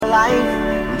life.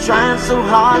 I'm trying so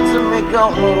hard to make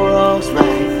all the wrongs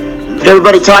right. Hey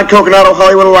everybody, Todd Coconato,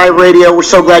 Hollywood Alive Radio. We're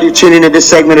so glad you're tuning into this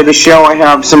segment of the show. I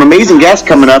have some amazing guests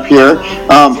coming up here.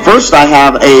 First, I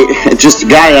have just a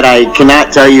guy that I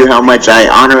cannot tell you how much I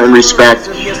honor and respect.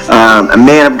 A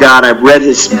man of God. I've read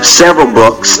his several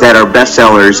books that are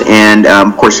bestsellers, and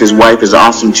of course his wife is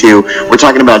awesome too. We're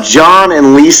talking about John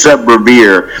and Lisa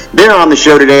Bevere. They're on the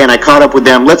show today, and I caught up with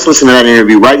them. Let's listen to that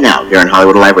interview right now here on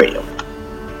Hollywood Alive Radio.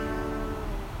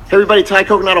 Hey everybody, Ty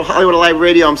Coconato, Hollywood Alive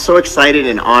Radio. I'm so excited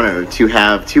and honored to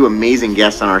have two amazing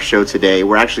guests on our show today.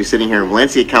 We're actually sitting here in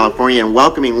Valencia, California, and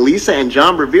welcoming Lisa and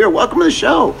John Bevere. Welcome to the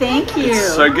show. Thank you.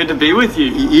 It's so good to be with you.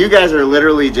 You guys are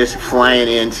literally just flying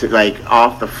into, like,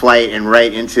 off the flight and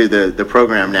right into the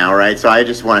program now, right? So I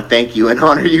just want to thank you and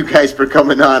honor you guys for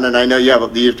coming on. And I know you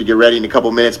have to get ready in a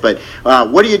couple minutes, but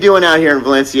what are you doing out here in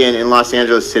Valencia and in Los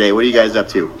Angeles today? What are you guys up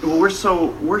to? Well,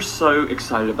 we're so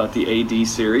excited about the AD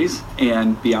series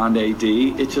and Beyond AD.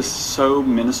 It just so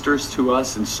ministers to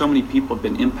us, and so many people have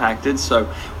been impacted. So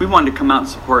we wanted to come out and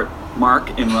support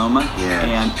Mark and Roma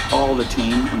and all the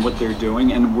team and what they're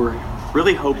doing, and we're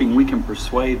really hoping we can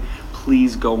persuade.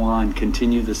 Please go on,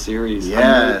 continue the series.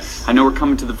 Yes, I know we're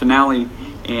coming to the finale,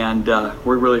 and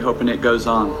we're really hoping it goes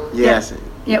on. Yes.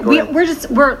 Yeah,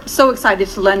 we're so excited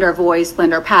to lend our voice,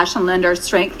 lend our passion, lend our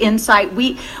strength, insight.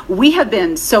 We have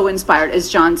been so inspired, as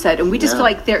John said, and we just feel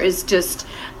like there is just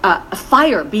a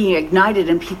fire being ignited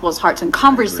in people's hearts and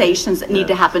conversations that need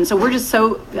to happen. So we're just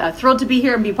so thrilled to be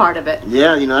here and be part of it.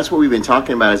 Yeah, that's what we've been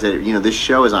talking about, is that, this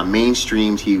show is on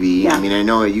mainstream TV. Yeah. I mean, I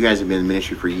know you guys have been in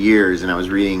ministry for years, and I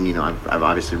was reading, I've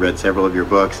obviously read several of your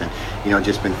books and,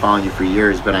 just been following you for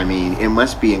years. But I mean, it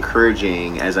must be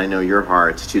encouraging, as I know your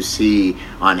hearts, to see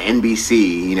on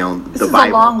NBC, this the is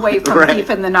Bible. a long way from Thief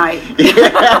in the Night.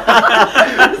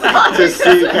 To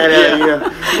see kind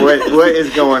of, what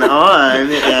is going on.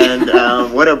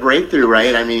 And what a breakthrough,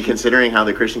 right? I mean, considering how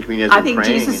the Christian community has been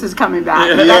praying. I think Jesus is coming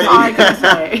back. That's all I can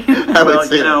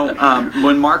say.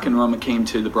 When Mark and Roma came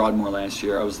to the Broadmoor last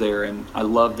year, I was there, and I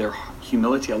love their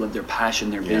humility, I love their passion,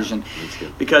 their vision,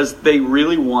 because they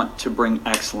really want to bring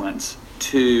excellence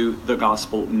to the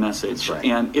gospel message. Right.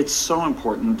 And it's so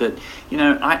important that,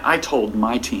 I told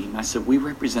my team, I said, we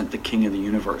represent the King of the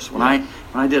universe. When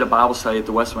I did a Bible study at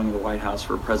the West Wing of the White House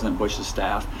for President Bush's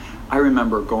staff, I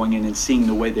remember going in and seeing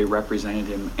the way they represented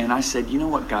him, and I said, you know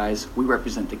what, guys, we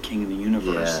represent the King of the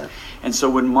universe. Yeah. And so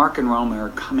when Mark and Roma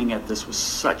are coming at this with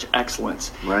such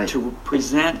excellence, to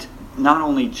present not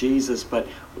only Jesus, but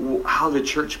how the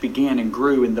church began and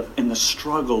grew, and the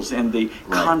struggles and the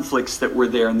conflicts that were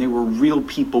there, and they were real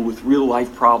people with real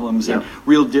life problems and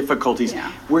real difficulties.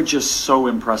 We're just so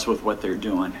impressed with what they're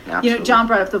doing. Absolutely. John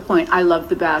brought up the point I love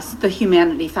the best, the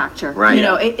humanity factor.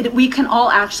 Right. We can all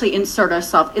actually insert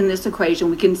ourselves in this equation.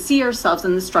 We can see ourselves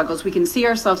in the struggles. We can see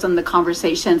ourselves in the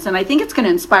conversations, and I think it's going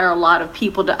to inspire a lot of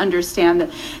people to understand that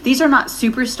these are not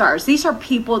superstars. These are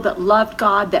people that loved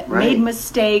God, that made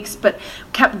mistakes, but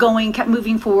kept going, kept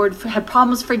moving forward, had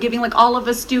problems forgiving like all of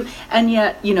us do, and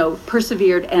yet,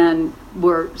 persevered and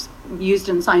were used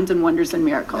in signs and wonders and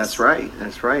miracles. That's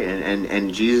right.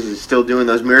 And Jesus is still doing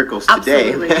those miracles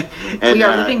today. Absolutely. And we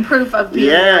are living proof of being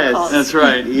miracles. That's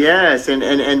right. Yes.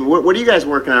 And what are you guys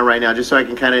working on right now, just so I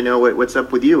can kind of know what's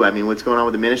up with you? I mean, what's going on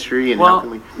with the ministry, and how can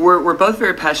we... We're both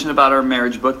very passionate about our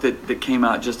marriage book that came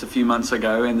out just a few months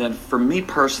ago. And then for me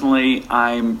personally,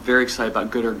 I'm very excited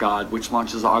about Good or God, which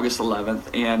launches August 11th,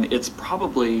 and it's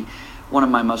probably one of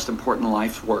my most important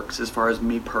life works as far as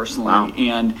me personally. Wow.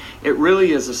 And it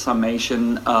really is a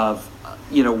summation of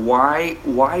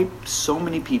why so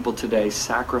many people today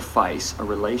sacrifice a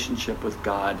relationship with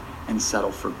God and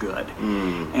settle for good.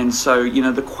 And so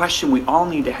the question we all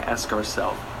need to ask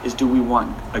ourselves is, do we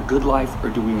want a good life, or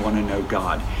do we want to know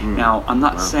God? Now, I'm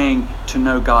not saying to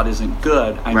know God isn't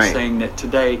good. I'm saying that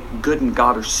today good and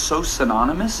God are so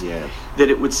synonymous that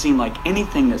it would seem like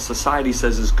anything that society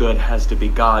says is good has to be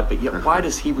God. But yet, why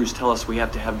does Hebrews tell us we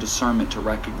have to have discernment to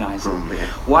recognize it?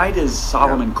 Why does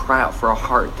Solomon cry out for a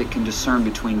heart that can discern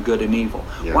between good and evil?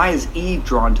 Why is Eve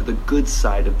drawn to the good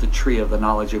side of the tree of the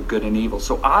knowledge of good and evil?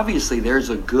 So obviously there's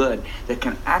a good that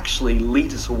can actually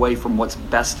lead us away from what's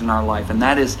best in our life, and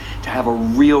that is to have a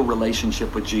real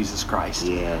relationship with Jesus Christ.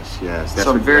 Yes. That's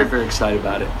so I'm very, very excited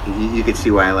about it. You can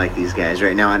see why I like these guys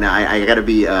right now. And I got to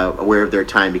be aware of their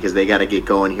time, because they got to get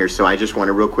going here. So I just want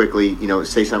to real quickly,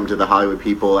 say something to the Hollywood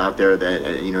people out there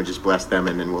that, just bless them,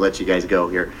 and then we'll let you guys go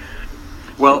here.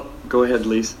 Well, go ahead,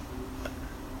 Lise.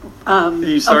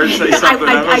 You started to say something.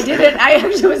 I didn't. I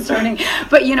actually was turning.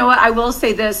 But you know what? I will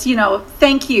say this.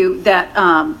 Thank you that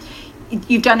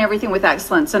you've done everything with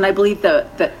excellence, and I believe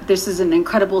that this is an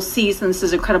incredible season. This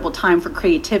is an incredible time for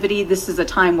creativity. This is a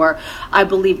time where I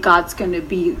believe God's going to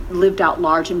be lived out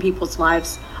large in people's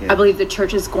lives. I believe the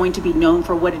church is going to be known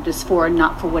for what it is for and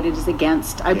not for what it is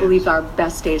against. I believe our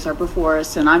best days are before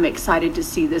us, and I'm excited to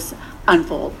see this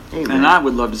unfold. Amen. And I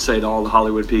would love to say to all the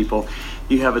Hollywood people,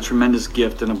 you have a tremendous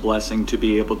gift and a blessing to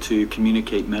be able to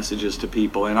communicate messages to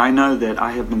people. And I know that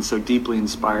I have been so deeply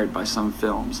inspired by some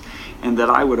films, and that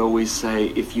I would always say,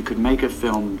 if you could make a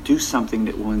film, do something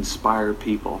that will inspire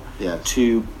people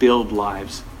to build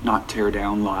lives, not tear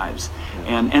down lives.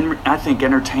 And I think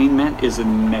entertainment is a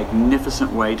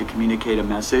magnificent way to communicate a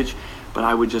message, but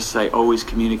I would just say always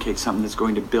communicate something that's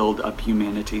going to build up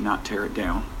humanity, not tear it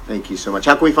down. Thank you so much.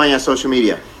 How can we find you on social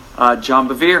media? John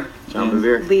Bevere. John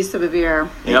Bevere. Lisa Bevere.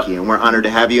 Thank you, and we're honored to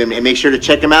have you. And make sure to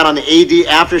check them out on the AD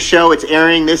After Show. It's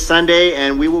airing this Sunday,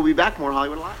 and we will be back. More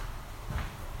Hollywood Live.